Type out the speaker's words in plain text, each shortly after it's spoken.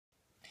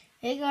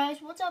Hey guys,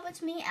 what's up?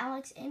 It's me,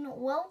 Alex, and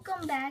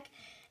welcome back.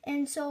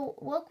 And so,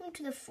 welcome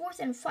to the fourth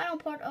and final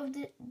part of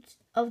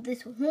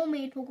this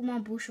homemade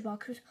Pokemon booster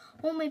boxes,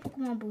 homemade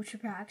Pokemon booster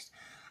packs.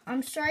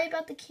 I'm sorry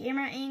about the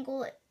camera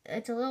angle;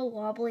 it's a little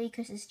wobbly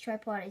because this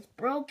tripod is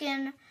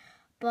broken.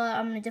 But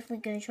I'm definitely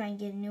gonna try and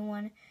get a new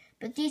one.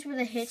 But these were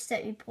the hits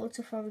that we pulled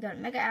so far. We got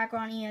Mega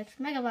Aggron EX,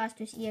 Mega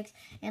Blastoise EX,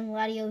 and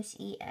Latios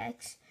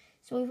EX.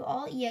 So we have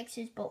all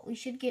EXs, but we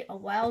should get a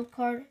wild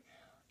card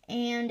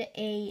and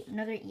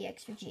another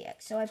EX or GX.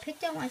 So I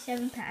picked out my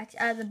 7 packs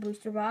out of the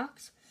booster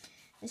box.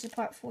 This is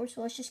part 4,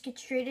 so let's just get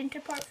straight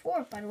into part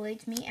 4. By the way,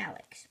 it's me,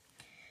 Alex.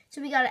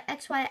 So we got an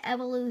XY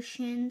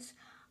Evolutions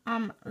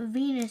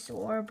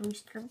Venusaur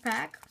booster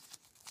pack.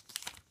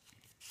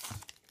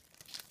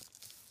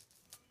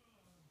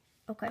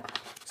 Okay,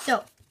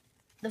 so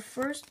the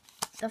first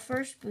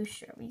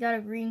booster, we got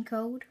a green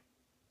code.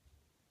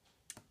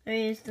 There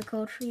is the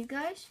code for you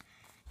guys,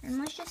 and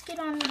let's just get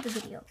on with the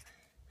video.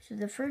 So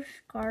the first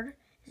card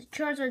is a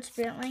Charizard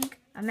Spirit Link,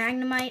 a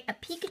Magnemite, a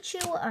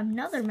Pikachu,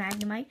 another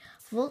Magnemite,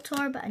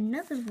 Voltorb,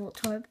 another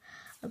Voltorb,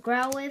 a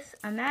Growlithe,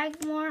 a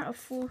Magmar, a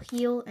Full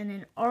Heal, and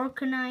an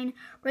Arcanine.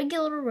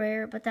 Regular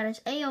rare, but that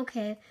is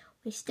A-okay.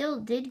 We still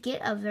did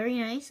get a very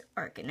nice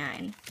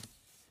Arcanine.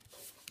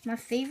 My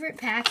favorite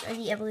packs are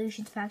the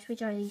Evolutions packs,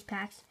 which are these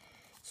packs.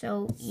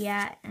 So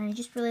yeah, and I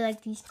just really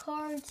like these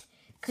cards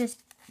because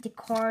the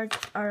cards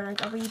are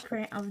like a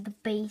reprint of the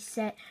base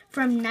set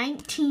from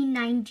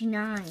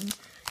 1999.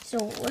 So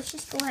let's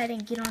just go ahead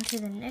and get on to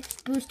the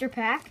next booster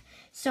pack.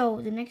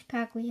 So the next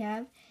pack we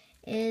have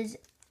is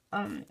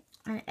an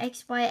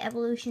XY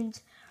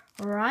Evolutions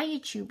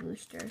Raichu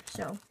booster.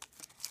 So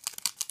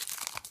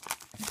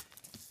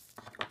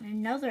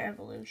another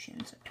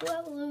evolution. So 2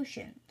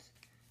 evolutions.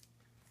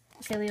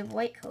 Okay, we have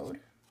white code.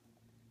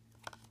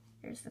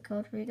 Here's the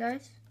code for you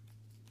guys.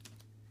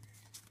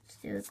 Let's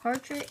do the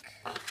card trick.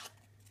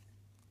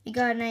 We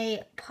got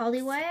a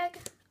Poliwag,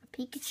 a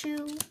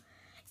Pikachu,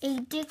 a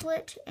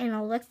Diglett, an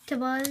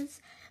Electabuzz,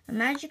 a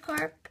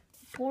Magikarp,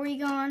 a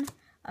Porygon,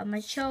 a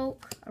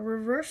Machoke, a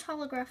Reverse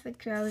Holographic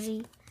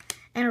Drowsy,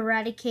 and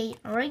Eradicate,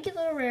 a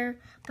regular rare,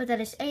 but that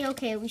is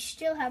A-okay. We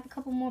still have a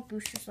couple more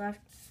boosters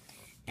left,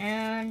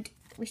 and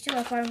we still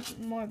have 5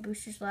 more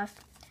boosters left.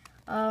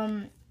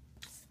 And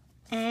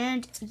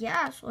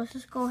yeah, so let's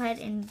just go ahead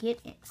and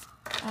get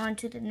on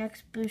to the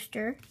next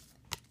booster,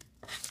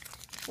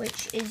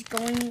 which is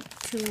going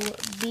to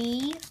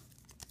be,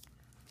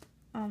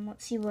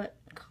 let's see what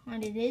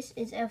kind it is.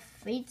 It's a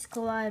Fates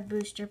Collide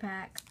booster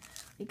pack.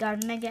 We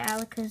got Mega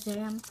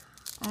Alakazam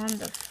on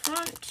the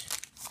front,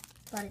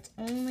 but it's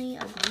only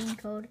a green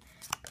code.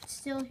 But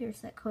still,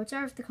 here's that code.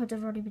 Sorry if the codes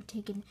have already been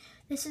taken.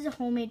 This is a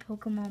homemade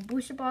Pokemon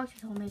booster box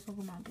with homemade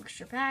Pokemon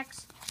booster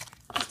packs,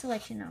 just to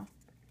let you know.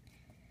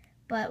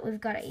 But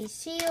we've got a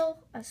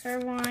Seal, a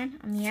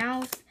Servine, a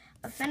Meowth,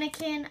 a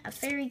Fennekin, a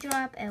Fairy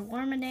Drop, a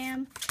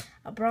Wormadam,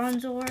 a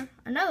Bronzor,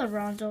 another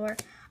Bronzor,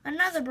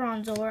 another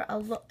Bronzor,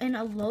 and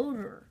a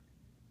Loader.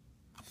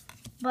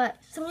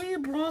 But 3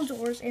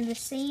 Bronzors in the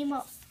same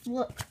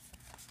look.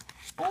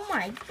 Oh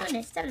my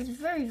goodness, that is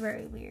very,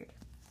 very weird.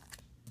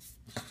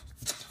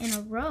 In a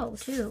row,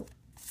 too.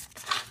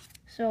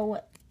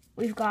 So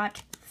we've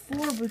got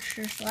 4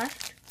 boosters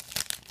left.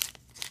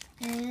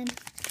 And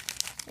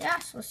yeah,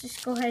 so let's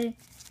just go ahead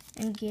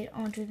and get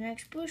on to the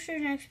next booster.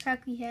 Next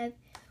pack we have,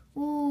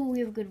 we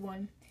have a good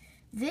one.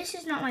 This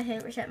is not my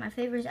favorite set. My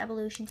favorite is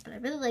Evolutions, but I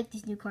really like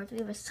these new cards. We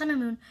have a Sun and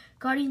Moon,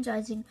 Guardians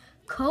Rising,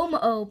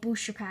 Como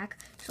booster pack.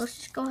 So let's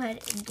just go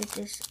ahead and get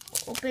this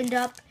opened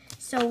up.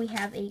 So we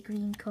have a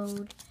green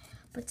code,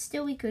 but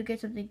still we could get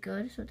something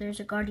good. So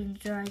there's a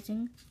Guardians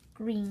Rising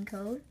green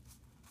code.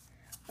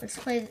 Let's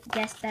play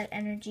Guess That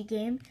Energy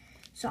game.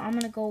 So I'm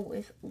going to go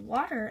with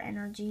Water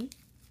Energy.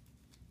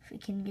 If we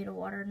can get a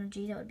Water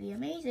Energy, that would be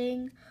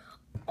amazing.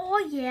 Oh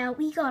yeah,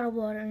 we got a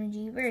Water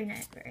Energy. Very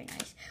nice, very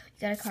nice. We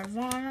got a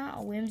Carvana,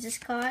 a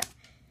Whimsicott,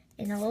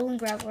 and a Alolan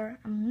Graveler.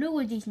 I'm new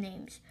with these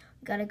names.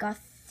 We got a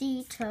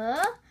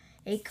Gothita,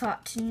 a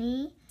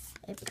Cottony,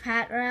 a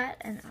Patrat,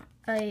 and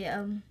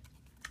a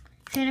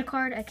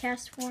Fanacard, a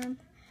Castform,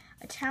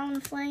 a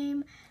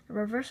Talonflame, a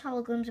Reverse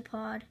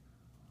Hologlimsapod.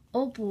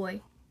 Oh boy.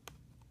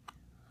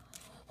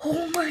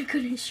 Oh my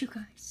goodness, you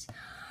guys.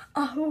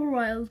 Our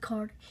wild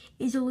card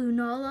is a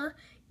Lunala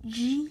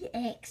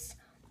GX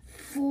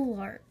Full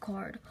Art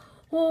card.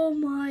 Oh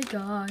my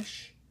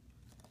gosh.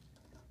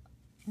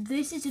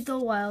 This is the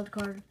wild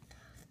card.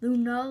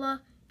 Lunala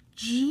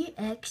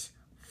GX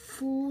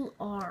Full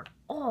Art.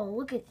 Oh,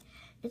 look at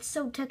it's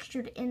so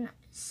textured and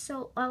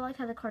so I like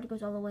how the card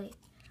goes all the way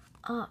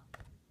up.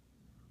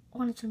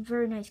 Oh, and it's in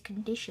very nice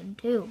condition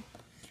too.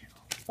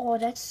 Oh,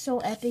 that's so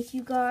epic,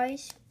 you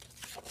guys.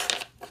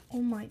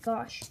 Oh my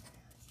gosh.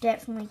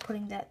 Definitely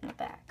putting that in the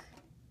back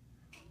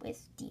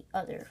with the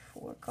other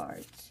 4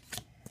 cards.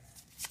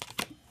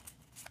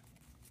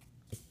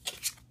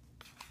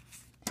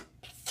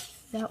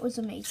 That was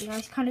amazing.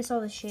 I kind of saw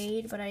the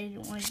shade, but I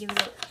didn't want to give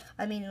it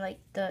a, I mean, like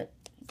the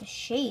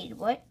shade.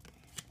 What?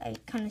 I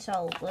kind of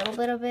saw a little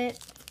bit of it,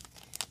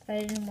 but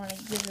I didn't want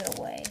to give it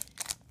away.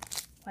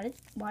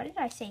 Why did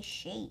I say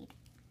shade?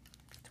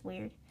 It's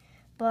weird.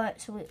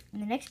 But so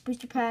the next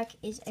booster pack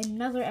is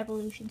another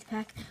evolutions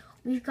pack.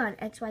 We've got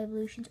XY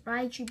evolutions,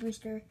 Raichu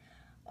booster.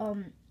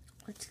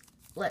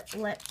 Let's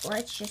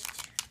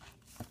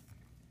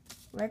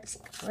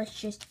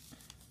just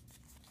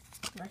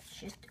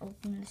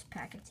open this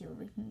pack and see what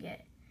we can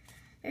get.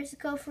 There's a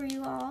code for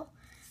you all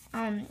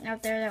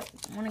out there that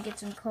want to get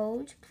some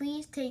codes.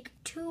 Please take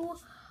 2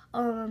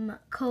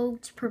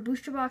 codes per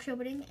booster box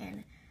opening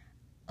and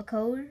a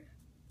code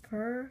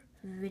per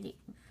video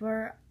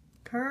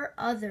per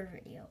other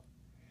video.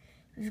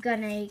 We've got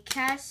a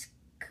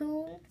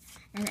Cascoon,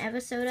 an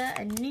Evasoda,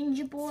 a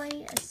Ninja Boy,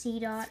 a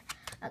Seedot,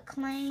 a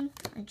Clang,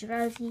 a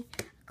Drowsy,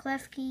 a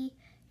Klefki,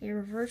 a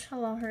Reverse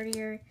Hollow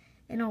Herdier,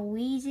 and a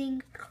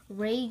Weezing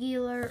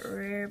regular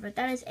rare. But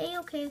that is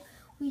a-okay.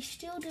 We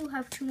still do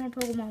have 2 more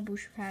Pokemon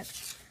booster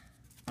packs.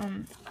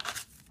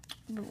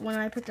 But when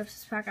I picked up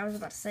this pack, I was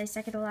about to say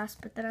second to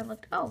last, but then I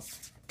looked, oh,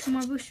 2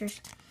 more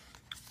boosters.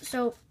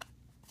 So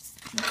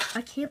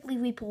I can't believe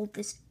we pulled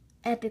this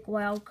epic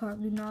wildcard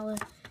Lunala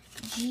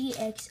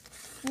GX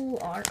full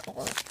art.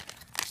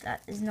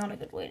 That is not a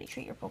good way to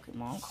treat your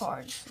Pokemon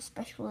cards,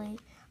 especially.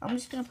 I'm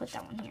just gonna put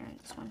that one here and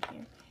this one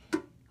here.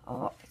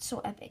 Oh, it's so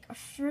epic. Our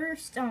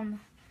first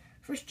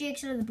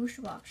GX out of the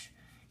booster box.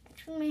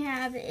 Next one we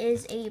have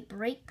is a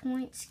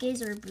Breakpoint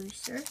Skizzer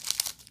booster.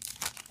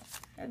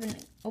 I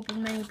haven't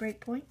opened many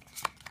Breakpoint.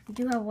 We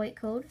do have a white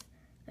code.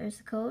 There's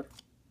the code.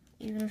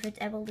 Even if it's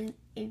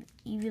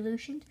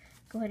evolution,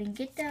 go ahead and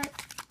get that.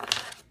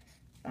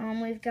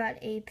 We've got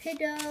a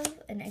Pidove,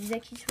 an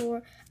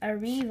Executor, a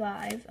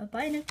Revive, a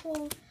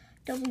Binacle,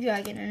 Double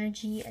Dragon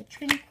Energy, a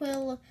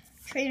Tranquil,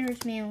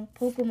 Trainer's Mail,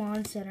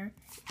 Pokemon Center,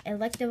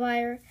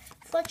 Electivire,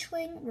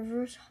 Fletchling,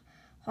 Reverse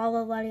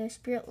Hollow Latios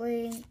Spirit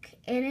Link,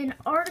 and an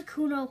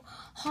Articuno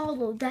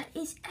Hollow. That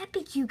is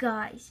epic, you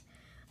guys.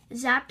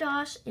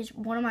 Zapdos is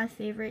one of my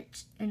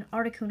favorites, and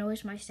Articuno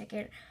is my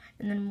second,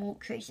 and then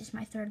Moltres is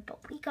my third.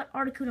 But we got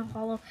Articuno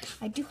Hollow.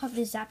 I do have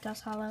the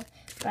Zapdos Hollow,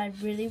 but I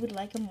really would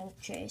like a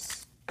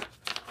Moltres.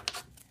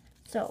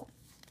 So,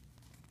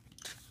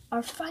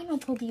 our final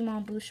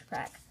Pokemon booster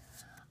pack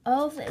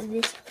of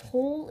this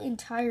whole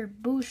entire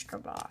booster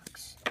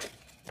box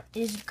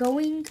is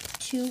going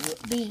to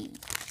be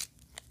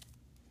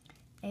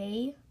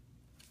a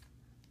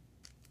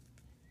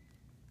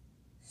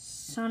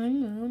Sun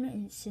and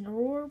Moon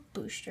Incineroar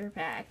booster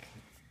pack.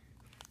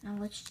 Now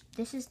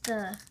this is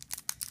the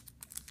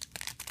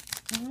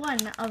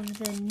one of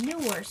the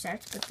newer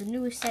sets, but the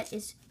newest set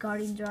is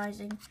Guardians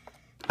Rising.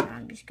 And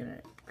I'm just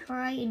gonna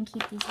try and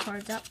keep these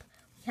cards up.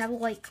 We have a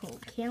white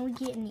code. Can we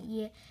get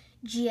an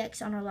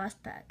GX on our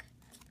last pack?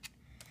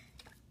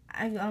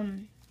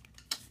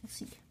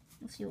 Let's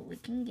see what we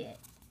can get.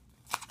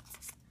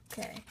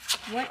 Okay,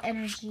 what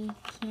energy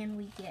can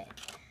we get?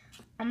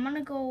 I'm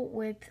gonna go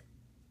with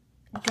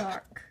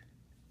dark.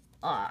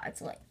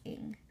 It's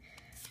lightning.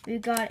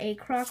 We've got a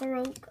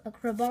Crocoroke, a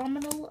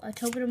Crabominal, a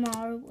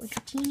Togedemaru, a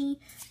Dratini,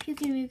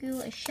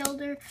 Pyukumuku, a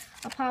Shelder,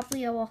 a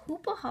Popplio, a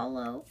Hoopa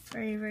Hollow.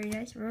 Very, very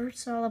nice.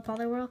 Reverse Hollow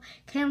Poliwhirl.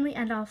 Can we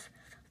end off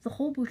the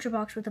whole booster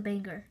box with a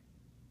banger?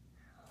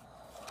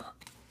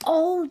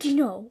 Oh, do you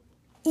know?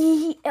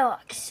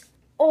 EX.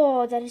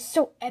 Oh, that is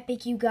so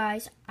epic, you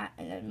guys.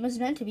 It was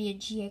meant to be a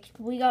GX,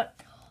 but we got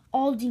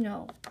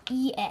Aldino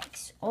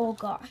EX. Oh,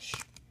 gosh.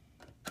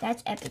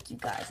 That's epic, you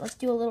guys. Let's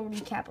do a little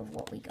recap of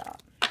what we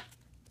got.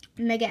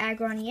 Mega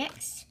Aggron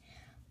EX,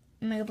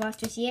 Mega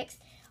Blastoise EX,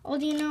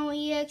 Aldino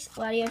EX,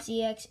 Latios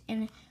EX,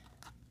 and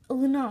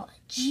Lunala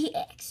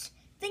GX.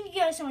 Thank you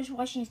guys so much for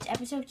watching this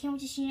episode. Can't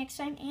wait to see you next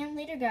time, and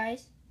later,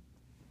 guys.